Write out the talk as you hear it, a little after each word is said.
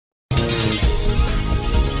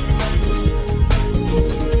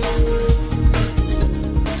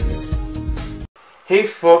Hey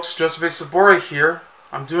folks, Sobora here.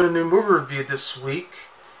 I'm doing a new movie review this week.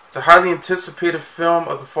 It's a highly anticipated film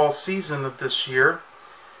of the fall season of this year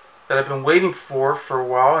that I've been waiting for a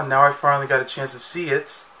while, and now I finally got a chance to see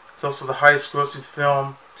it. It's also the highest grossing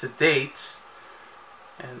film to date,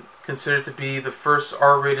 and considered to be the first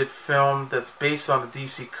R-rated film that's based on the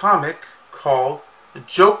DC comic called The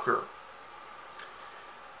Joker.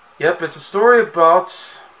 Yep, it's a story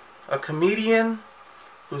about a comedian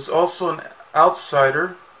who's also an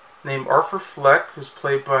outsider named Arthur Fleck, who's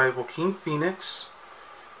played by Joaquin,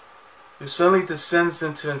 who suddenly descends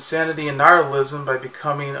into insanity and nihilism by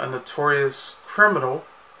becoming a notorious criminal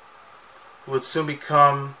who would soon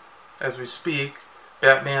become, as we speak,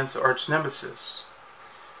 Batman's arch nemesis.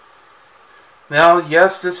 Now,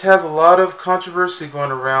 yes, this has a lot of controversy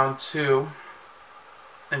going around too.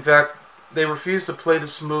 In fact, they refused to play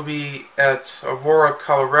this movie at Aurora,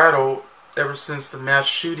 Colorado ever since the mass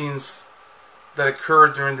shootings that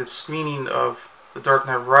occurred during the screening of The Dark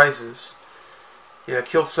Knight Rises. Yeah, it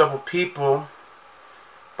killed several people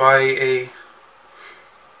by a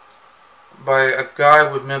guy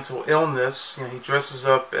with mental illness. You know, he dresses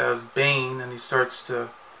up as Bane and he starts a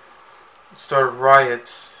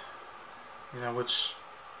riot. You know, which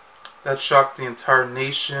that shocked the entire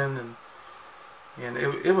nation, and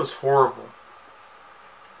it was horrible.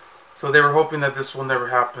 So they were hoping that this will never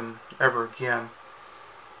happen ever again.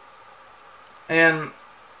 And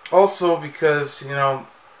also because, you know,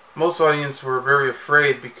 most audiences were very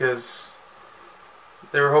afraid because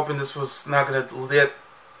they were hoping this was not going to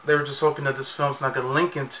they were just hoping that this film's not going to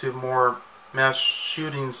link into more mass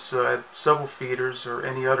shootings at several theaters or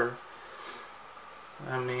any other.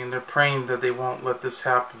 I mean, they're praying that they won't let this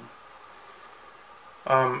happen.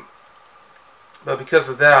 But because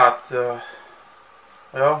of that,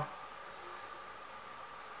 well,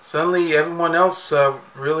 suddenly everyone else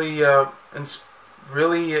really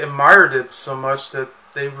admired it so much that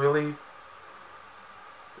it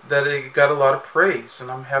got a lot of praise, and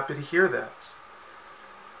I'm happy to hear that.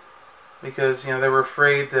 Because, you know, they were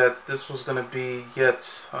afraid that this was going to be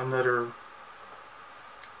yet another.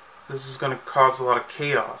 This is going to cause a lot of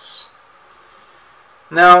chaos.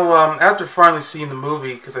 Now, after finally seeing the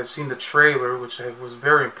movie, because I've seen the trailer, which I was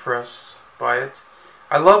very impressed by it,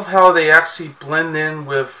 I love how they actually blend in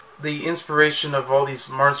with the inspiration of all these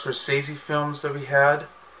Martin Scorsese films that we had,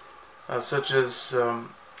 such as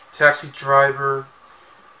Taxi Driver,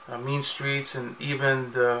 Mean Streets, and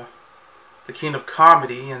even the King of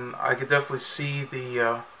Comedy, and I could definitely see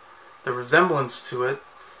the resemblance to it.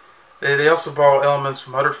 They also borrow elements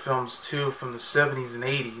from other films too, from the 70s and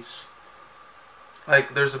 80s.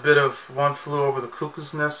 Like there's a bit of One Flew Over the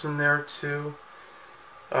Cuckoo's Nest in there too.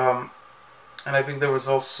 And I think there was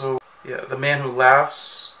also The Man Who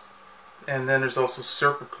Laughs, and then there's also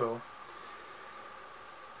Serpico.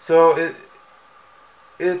 So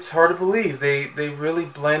it's hard to believe they really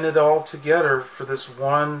blend it all together for this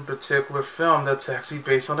one particular film that's actually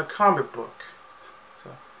based on a comic book.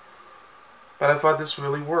 But I thought this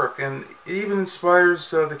really worked, and it even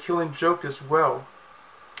inspires the Killing Joke as well,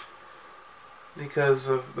 because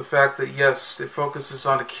of the fact that, yes, it focuses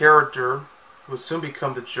on a character who would soon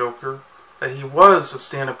become the Joker, that he was a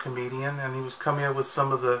stand-up comedian, and he was coming up with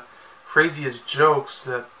some of the craziest jokes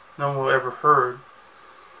that no one will ever heard.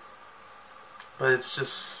 But it's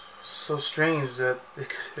just so strange that it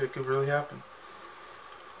could really happen.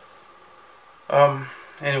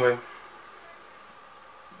 Anyway,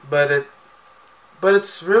 but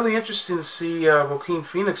it's really interesting to see Joaquin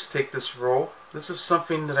take this role. This is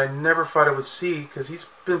something that I never thought I would see, because he's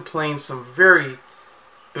been playing some very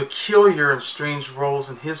peculiar and strange roles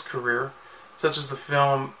in his career, such as the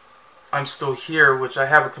film I'm Still Here, which I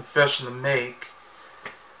have a confession to make.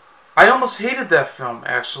 I almost hated that film,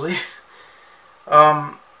 actually.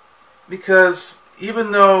 Because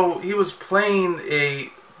even though he was playing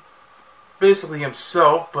basically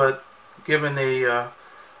himself, but given a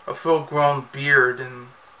full-grown beard and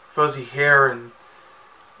fuzzy hair and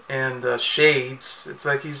shades, it's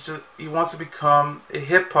like he wants to become a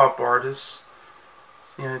hip-hop artist,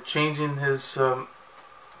 you know, changing his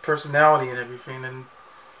personality and everything. And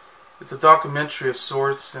it's a documentary of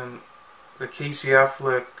sorts, and the Casey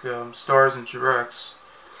Affleck stars and directs.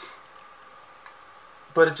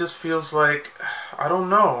 But it just feels like, I don't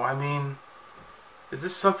know. I mean, is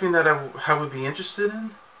this something that I would be interested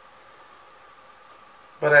in?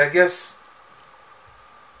 But I guess,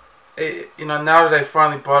 you know, now that I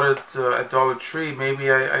finally bought it at Dollar Tree,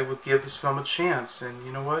 maybe I would give this film a chance. And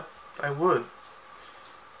you know what? I would.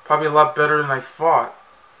 Probably a lot better than I thought.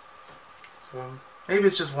 So maybe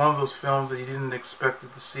it's just one of those films that you didn't expect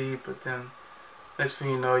it to see, but then next thing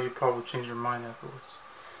you know, you probably change your mind afterwards.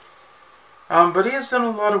 But he has done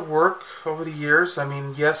a lot of work over the years. I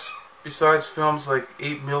mean, yes, besides films like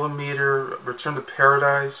 8mm, Return to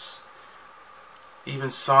Paradise, even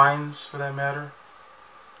Signs for that matter.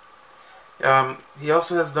 He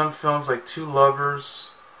also has done films like Two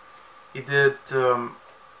Lovers. He did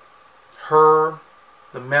Her,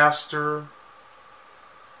 The Master,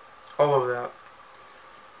 all of that.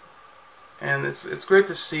 And it's great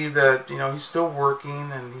to see that, you know, he's still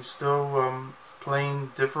working and he's still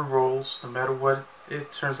playing different roles, no matter what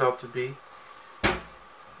it turns out to be.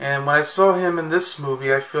 And when I saw him in this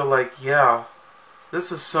movie, I feel like, yeah,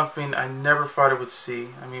 this is something I never thought I would see.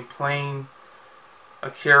 I mean, playing a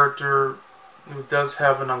character who does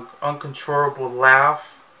have an uncontrollable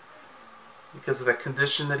laugh because of that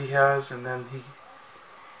condition that he has, and then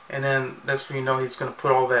next thing you know, he's going to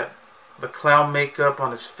put all the clown makeup on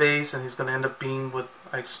his face, and he's going to end up being what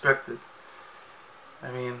I expected.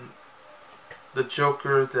 I mean, the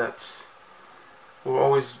Joker that will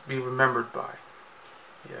always be remembered by.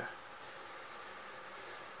 Yeah.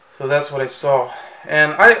 So that's what I saw.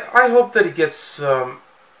 And I hope that he gets,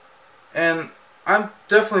 and I'm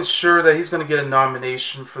definitely sure that he's going to get a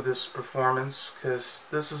nomination for this performance, because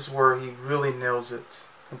this is where he really nails it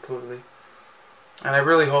completely. And I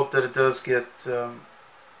really hope that it does get, you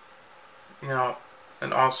know,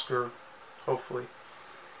 an Oscar, hopefully.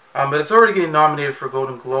 But it's already getting nominated for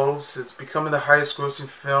Golden Globes. It's becoming the highest grossing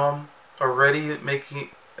film already,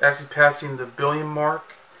 actually passing the billion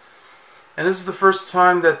mark. And this is the first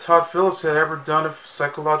time that Todd Phillips had ever done a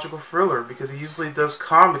psychological thriller, because he usually does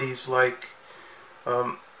comedies like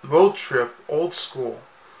Road Trip, Old School,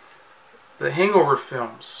 the Hangover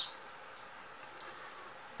films.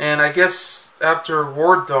 And I guess after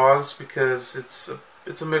War Dogs, because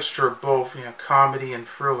it's a mixture of both, you know, comedy and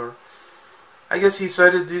thriller, I guess he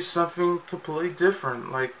decided to do something completely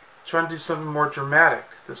different, like trying to do something more dramatic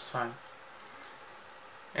this time.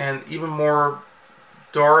 And even more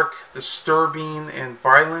dark, disturbing, and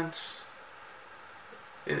violence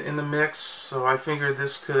in the mix. So I figured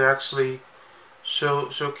this could actually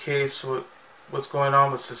showcase what's going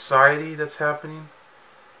on with society that's happening.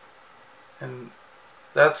 And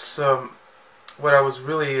that's what I was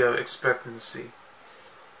really expecting to see.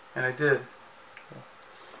 And I did.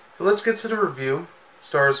 So let's get to the review. It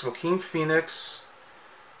stars Joaquin Phoenix,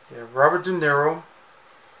 Robert De Niro,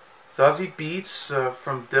 Zazie Beetz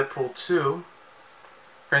from Deadpool 2,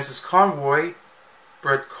 Francis Conroy,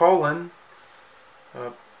 Brett Callen,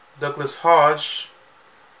 Douglas Hodge,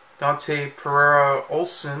 Dante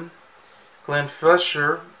Pereira-Olson, Glenn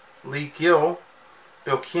Fleshler, Leigh Gill,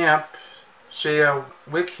 Bill Camp, Shea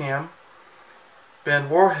Whigham, Ben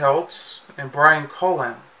Warheit, and Bryan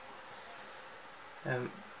Callen.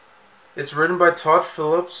 And it's written by Todd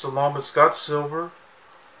Phillips along with Scott Silver,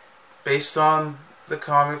 based on the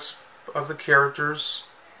comics of the characters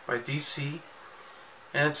by DC,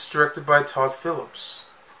 and it's directed by Todd Phillips.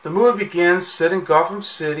 The movie begins set in Gotham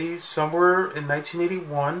City somewhere in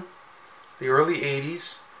 1981, the early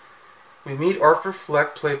 80s. We meet Arthur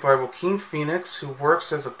Fleck, played by Joaquin Phoenix, who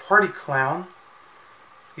works as a party clown.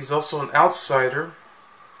 He's also an outsider,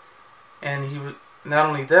 and not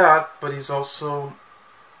only that, but he's also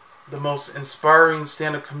the most inspiring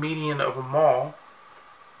stand-up comedian of them all.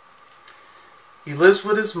 He lives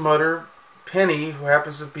with his mother, Penny, who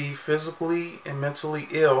happens to be physically and mentally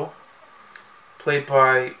ill, played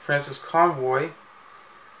by Francis Conroy.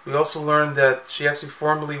 We also learned that she actually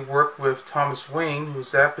formerly worked with Thomas Wayne, who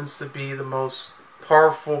happens to be the most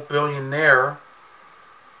powerful billionaire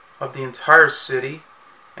of the entire city,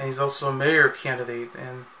 and he's also a mayor candidate,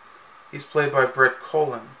 and he's played by Brett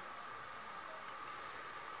Cullen.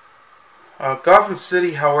 Gotham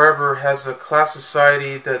City, however, has a class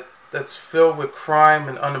society that's filled with crime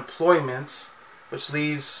and unemployment, which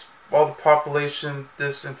leaves all the population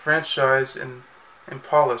disenfranchised and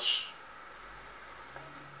impoverished.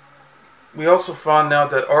 We also found out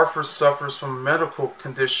that Arthur suffers from a medical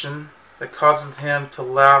condition that causes him to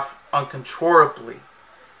laugh uncontrollably.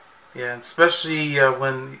 Yeah, especially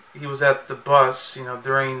when he was at the bus, you know,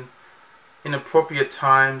 during inappropriate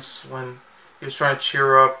times when he was trying to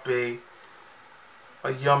cheer up a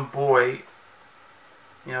young boy,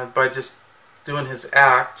 you know, by just doing his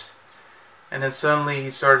act, and then suddenly he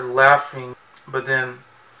started laughing, but then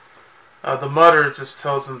the mother just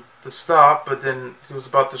tells him to stop, but then he was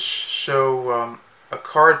about to show a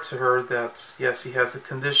card to her that, yes, he has a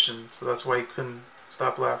condition, so that's why he couldn't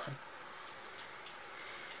stop laughing.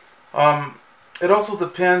 It also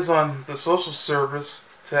depends on the social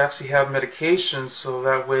service to actually have medications, so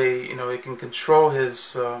that way, you know, it can control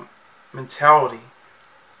his mentality.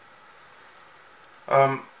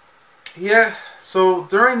 Yeah, so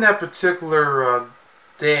during that particular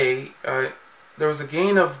day, there was a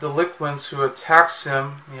gang of delinquents who attacks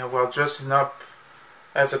him, while dressing up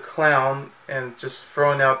as a clown and just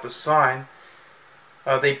throwing out the sign.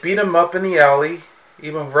 They beat him up in the alley,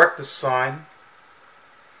 even wrecked the sign.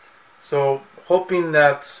 So, hoping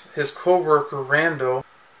that his co-worker Randall,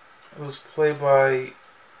 who was played by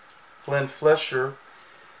Fleshler,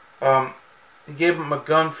 he gave him a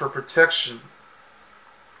gun for protection.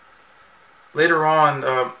 Later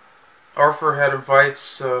on, Arthur had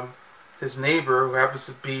invites his neighbor, who happens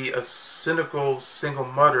to be a cynical single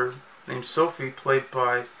mother named Sophie, played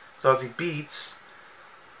by Zazie Beetz,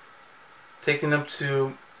 taking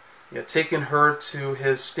her to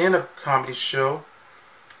his stand-up comedy show,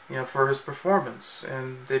 for his performance,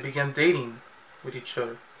 and they began dating with each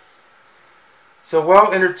other. So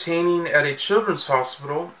while entertaining at a children's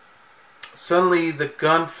hospital, suddenly the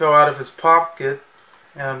gun fell out of his pocket,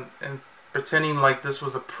 and pretending like this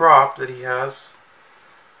was a prop that he has,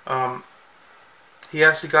 he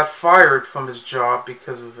actually got fired from his job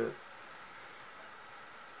because of it.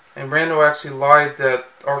 And Randall actually lied that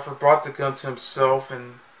Arthur brought the gun to himself,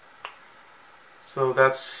 and so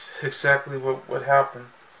that's exactly what happened.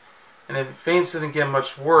 And if things didn't get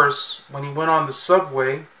much worse, when he went on the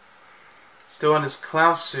subway, still in his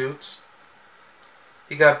clown suit,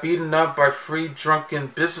 he got beaten up by three drunken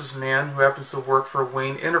businessmen who happens to work for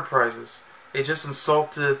Wayne Enterprises. They just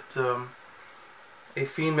insulted a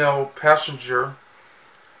female passenger,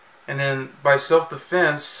 and then by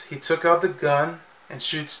self-defense, he took out the gun and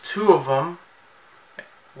shoots two of them,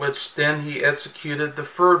 which then he executed the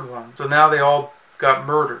third one. So now they all got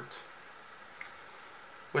murdered,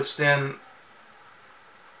 which then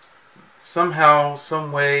somehow,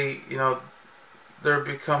 some way, there are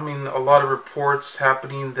becoming a lot of reports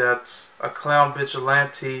happening that a clown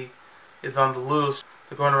vigilante is on the loose.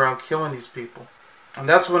 They're going around killing these people. And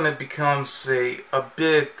that's when it becomes a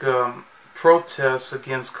big protest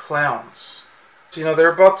against clowns. So,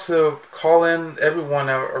 they're about to call in everyone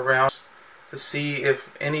around to see if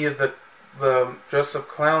any of the dressed-up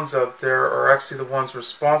clowns out there are actually the ones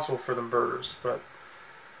responsible for the murders. But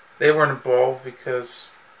they weren't involved because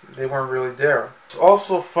they weren't really there.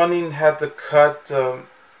 Also, funding had to cut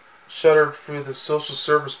shuttered through the social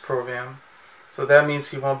service program, so that means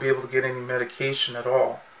he won't be able to get any medication at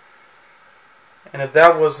all. And if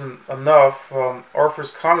that wasn't enough,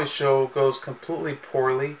 Arthur's comedy show goes completely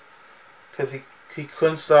poorly because he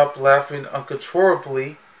couldn't stop laughing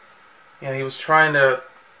uncontrollably. He was trying to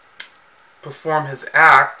perform his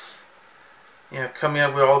act, coming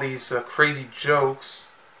up with all these crazy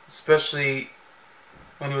jokes, especially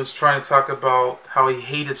when he was trying to talk about how he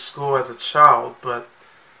hated school as a child, but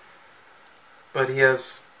he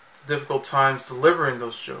has difficult times delivering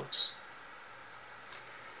those jokes.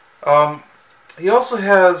 He also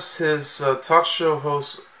has his talk show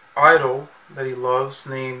host idol that he loves,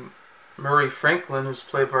 named Murray Franklin, who's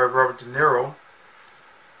played by Robert De Niro.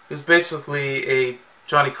 Who's basically a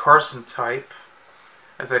Johnny Carson type,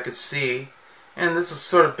 as I could see, and this is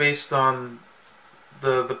sort of based on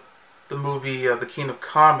the movie The King of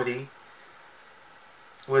Comedy,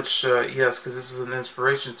 which yes, because this is an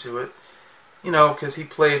inspiration to it. Because he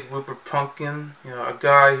played Rupert Pumpkin, a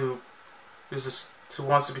guy who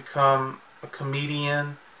wants to become a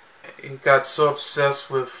comedian. He got so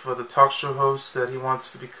obsessed with the talk show host that he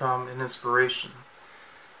wants to become an inspiration,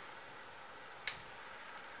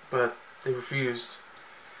 but they refused.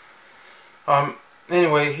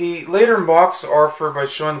 Anyway, he later mocks Arthur by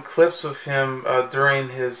showing clips of him during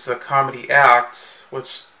his comedy act,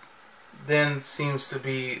 which then seems to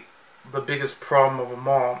be the biggest problem of them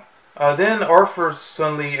all. Then Arthur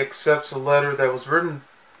suddenly accepts a letter that was written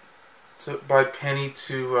by Penny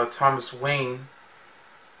to Thomas Wayne,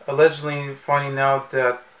 allegedly finding out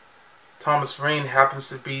that Thomas Wayne happens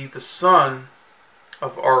to be the son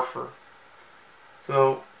of Arthur.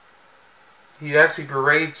 So he actually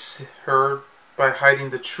berates her by hiding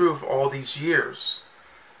the truth all these years.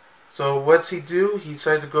 So what's he do? He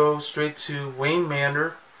decided to go straight to Wayne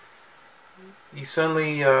Manor. He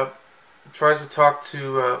suddenly tries to talk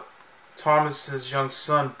to Thomas's young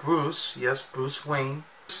son, Bruce. Yes, Bruce Wayne.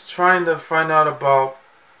 He's trying to find out about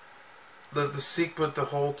the secret the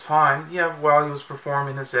whole time. Yeah, while he was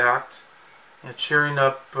performing his act, cheering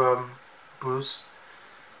up Bruce.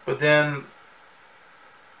 But then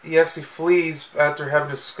he actually flees after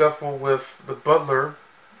having a scuffle with the butler,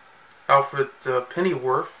 Alfred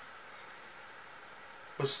Pennyworth,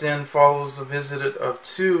 which then follows the visit of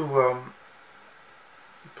two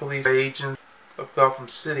police agents of Gotham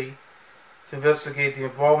City to investigate the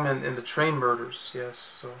involvement in the train murders. Yes,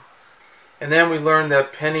 so And then we learn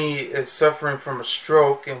that Penny is suffering from a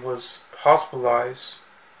stroke and was hospitalized,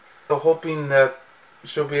 so hoping that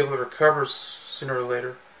she'll be able to recover sooner or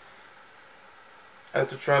later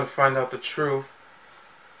after trying to find out the truth.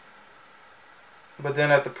 But then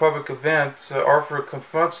at the public event, Arthur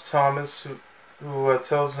confronts Thomas, who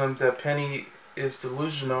tells him that Penny is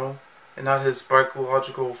delusional and not his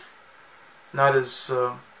biological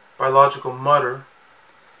mother.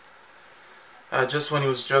 Just when he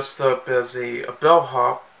was dressed up as a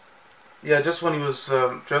bellhop, just when he was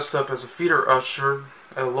dressed up as a feeder usher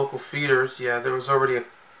at a local feeder, there was already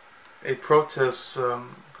a protest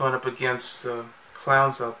going up against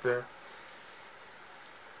clowns out there.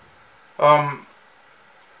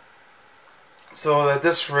 So at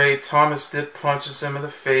this rate, Thomas punches him in the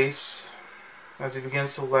face as he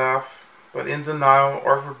begins to laugh, but in denial,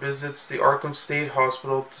 Arthur visits the Arkham State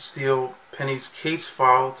Hospital to steal Penny's case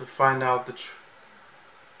file to find out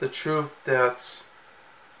the truth, that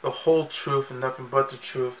the whole truth and nothing but the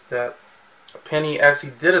truth, that Penny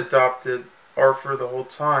actually did adopt Arthur the whole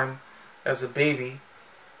time as a baby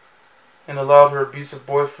and allowed her abusive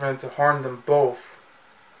boyfriend to harm them both.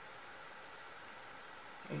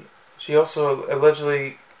 She also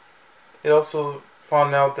it also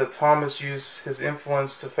found out that Thomas used his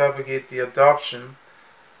influence to fabricate the adoption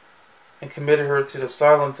and committed her to the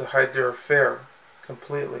asylum to hide their affair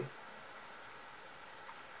completely.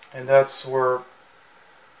 And that's where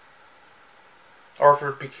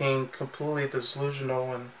Arthur became completely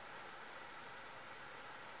delusional,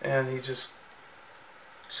 and he just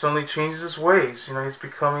suddenly changes his ways. He's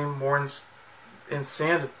becoming more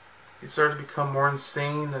insane. He started to become more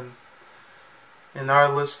insane and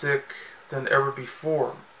nihilistic than ever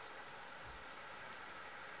before.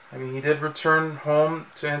 He did return home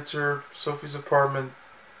to enter Sophie's apartment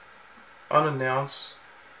unannounced,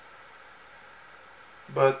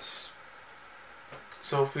 but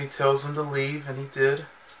Sophie tells him to leave, and he did.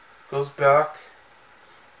 Goes back,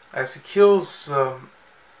 actually kills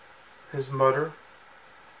his mother,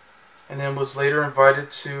 and then was later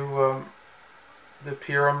invited to the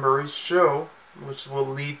appear on Murray's show, which will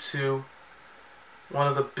lead to one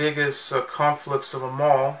of the biggest conflicts of them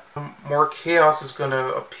all. More chaos is going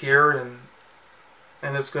to appear, and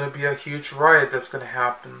it's going to be a huge riot that's going to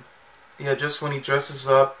happen. Just when he dresses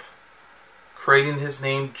up, creating his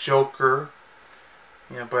name Joker,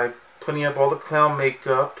 by putting up all the clown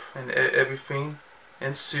makeup and everything,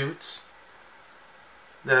 and suits.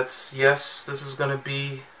 This is going to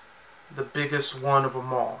be the biggest one of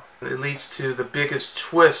them all. It leads to the biggest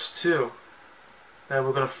twist too, that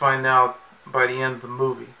we're going to find out by the end of the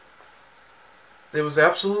movie. It was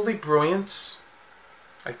absolutely brilliant.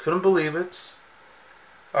 I couldn't believe it.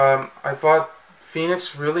 I thought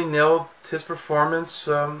Phoenix really nailed his performance,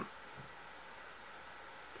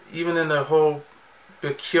 even in the whole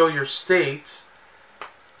peculiar state.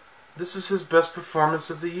 This is his best performance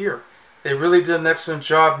of the year. They really did an excellent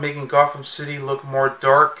job making Gotham City look more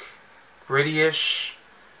dark, gritty-ish,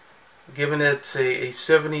 giving it a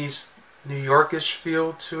 70s New Yorkish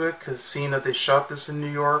feel to it, because seeing that they shot this in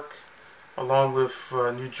New York along with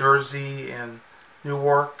New Jersey and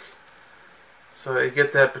Newark, so I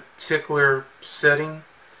get that particular setting,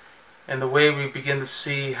 and the way we begin to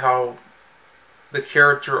see how the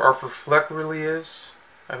character Arthur Fleck really is.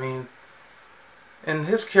 And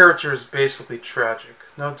his character is basically tragic,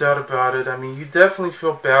 no doubt about it. You definitely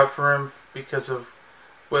feel bad for him because of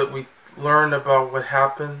what we learn about what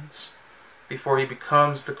happens before he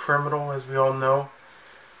becomes the criminal, as we all know,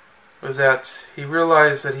 was that he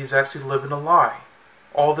realized that he's actually living a lie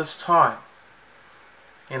all this time.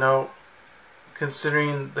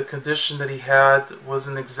 Considering the condition that he had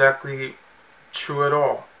wasn't exactly true at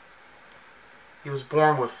all. He was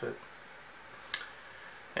born with it.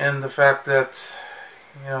 And the fact that,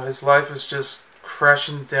 his life is just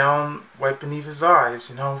crashing down right beneath his eyes.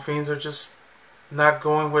 Things are just not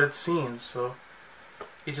going what it seems. So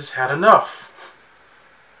he just had enough.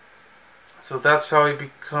 So that's how he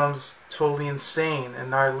becomes totally insane and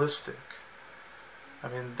nihilistic.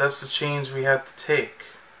 That's the change we had to take.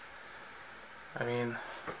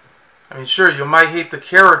 Sure, you might hate the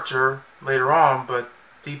character later on, but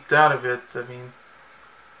deep down of it,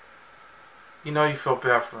 you feel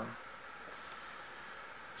bad for him.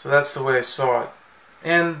 So that's the way I saw it.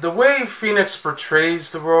 And the way Phoenix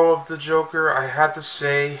portrays the role of the Joker, I had to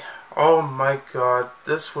say, oh my God,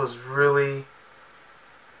 this was really...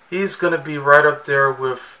 He's going to be right up there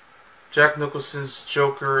with Jack Nicholson's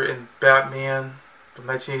Joker in Batman from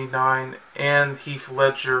 1989 and Heath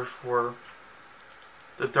Ledger for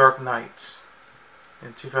The Dark Knight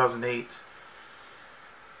in 2008.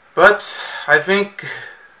 But I think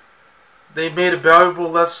they made a valuable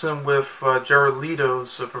lesson with Jared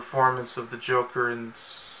Leto's performance of the Joker in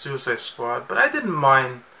Suicide Squad, but I didn't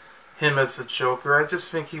mind him as the Joker. I just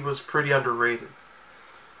think he was pretty underrated.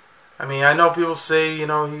 I mean, I know people say,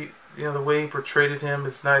 the way he portrayed him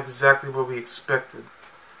is not exactly what we expected.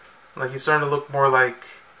 Like, he's starting to look more like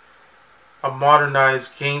a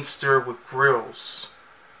modernized gangster with grills.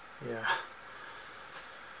 Yeah.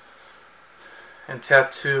 And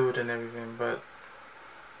tattooed and everything, but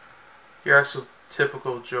your actual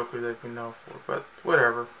typical Joker that we know for, but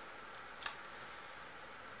whatever.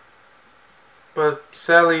 But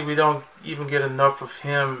sadly, we don't even get enough of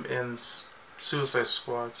him in Suicide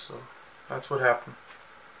Squad, so that's what happened.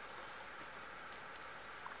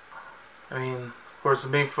 I mean, of course, the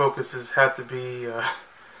main focus has had to be none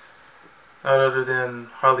other than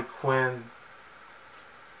Harley Quinn,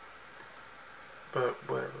 but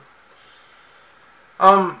whatever.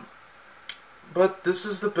 But this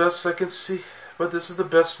is the best I can see. But this is the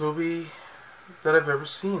best movie that I've ever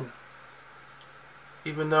seen.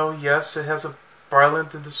 Even though, yes, it has a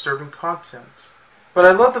violent and disturbing content. But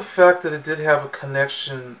I love the fact that it did have a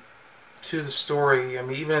connection to the story. I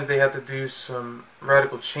mean, even if they had to do some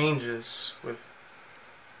radical changes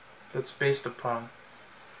that's based upon.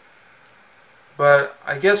 But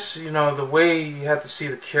I guess, the way you had to see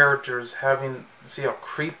the characters, see how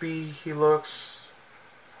creepy he looks,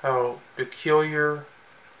 how peculiar.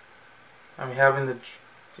 I mean, having to,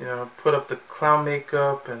 put up the clown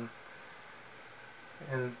makeup and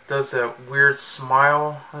does that weird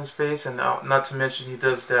smile on his face, and not to mention he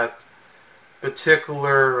does that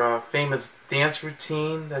particular famous dance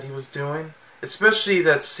routine that he was doing, especially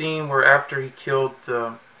that scene where after he killed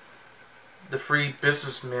the three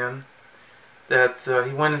businessmen, that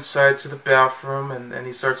he went inside to the bathroom and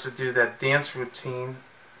he starts to do that dance routine.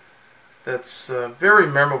 That's very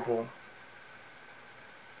memorable,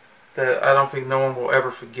 that I don't think no one will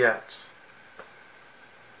ever forget.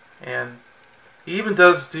 And he even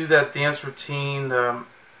does do that dance routine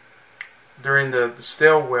during the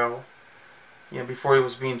stairwell, before he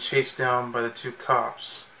was being chased down by the two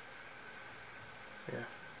cops. Yeah,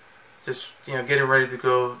 just getting ready to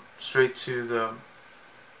go straight to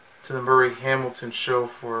the Murray Hamilton show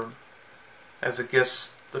as a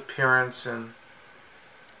guest appearance and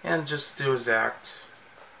just do his act.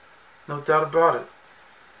 No doubt about it.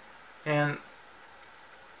 And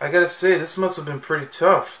I gotta say, this must have been pretty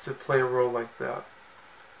tough to play a role like that.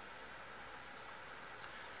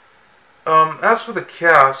 As for the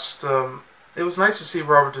cast, it was nice to see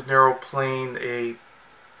Robert De Niro playing a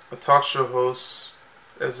talk show host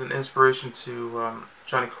as an inspiration to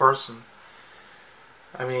Johnny Carson.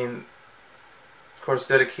 I mean, of course,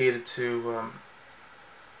 dedicated to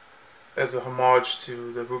as a homage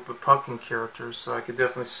to the Rupert Pumpkin characters, so I could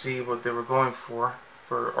definitely see what they were going for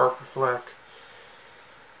Arthur Fleck.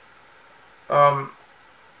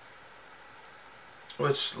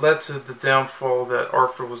 Which led to the downfall that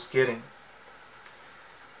Arthur was getting.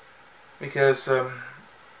 Because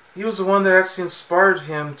he was the one that actually inspired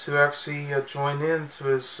him to actually join in to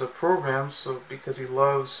his program, because he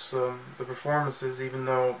loves the performances, even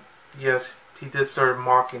though, yes, he did start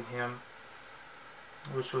mocking him,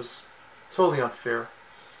 which was totally unfair.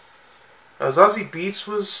 Zazie Beetz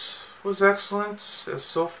was excellent as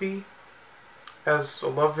Sophie, as a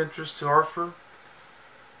love interest to Arthur.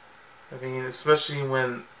 I mean, especially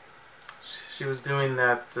when she was doing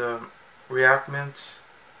that reenactment.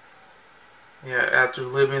 Yeah, after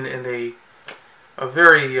living in a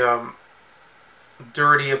very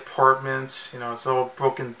dirty apartment, it's all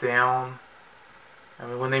broken down. I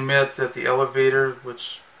mean, when they met at the elevator,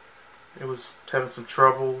 which it was having some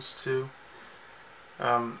troubles too,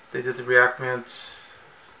 they did the reenactment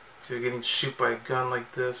to getting shot by a gun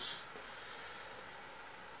like this.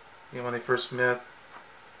 When they first met,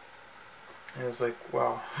 and it was like,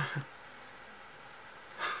 wow,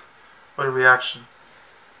 what a reaction.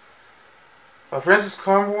 Francis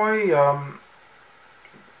Conroy,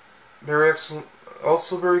 very excellent,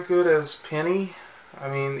 also very good as Penny. I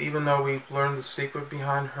mean, even though we've learned the secret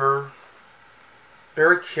behind her,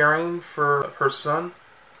 very caring for her son.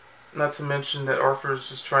 Not to mention that Arthur's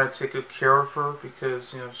just trying to take good care of her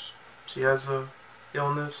because, she has a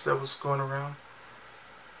illness that was going around.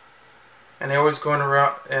 And they're always going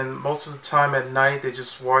around, and most of the time at night they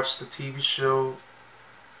just watch the TV show,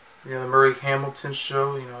 the Murray Hamilton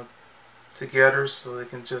show, together, so they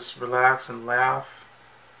can just relax and laugh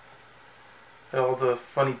at all the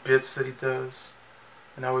funny bits that he does,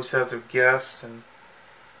 and always has their guests. And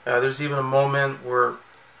there's even a moment where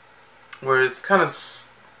it's kind of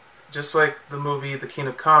just like the movie The King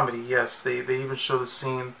of Comedy. Yes, they even show the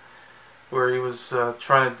scene where he was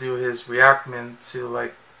trying to do his reactment to,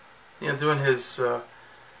 like, doing his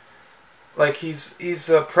like he's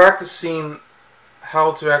practicing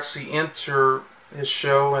how to actually enter his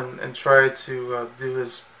show and try to do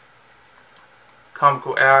his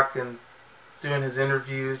comical act and doing his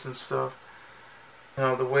interviews and stuff.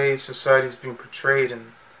 The way society's being portrayed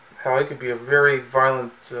and how it could be a very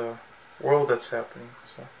violent world that's happening.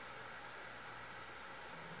 So.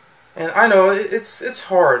 And I know it's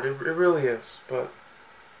hard, it really is, but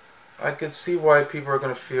I could see why people are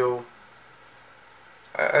going to feel.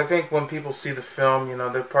 I think when people see the film,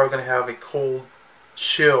 they're probably going to have a cold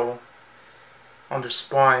chill on their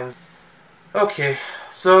spines. Okay,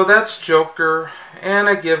 so that's Joker, and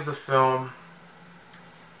I give the film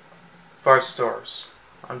 5 stars.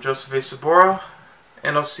 I'm Joseph A. Sobora,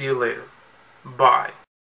 and I'll see you later. Bye.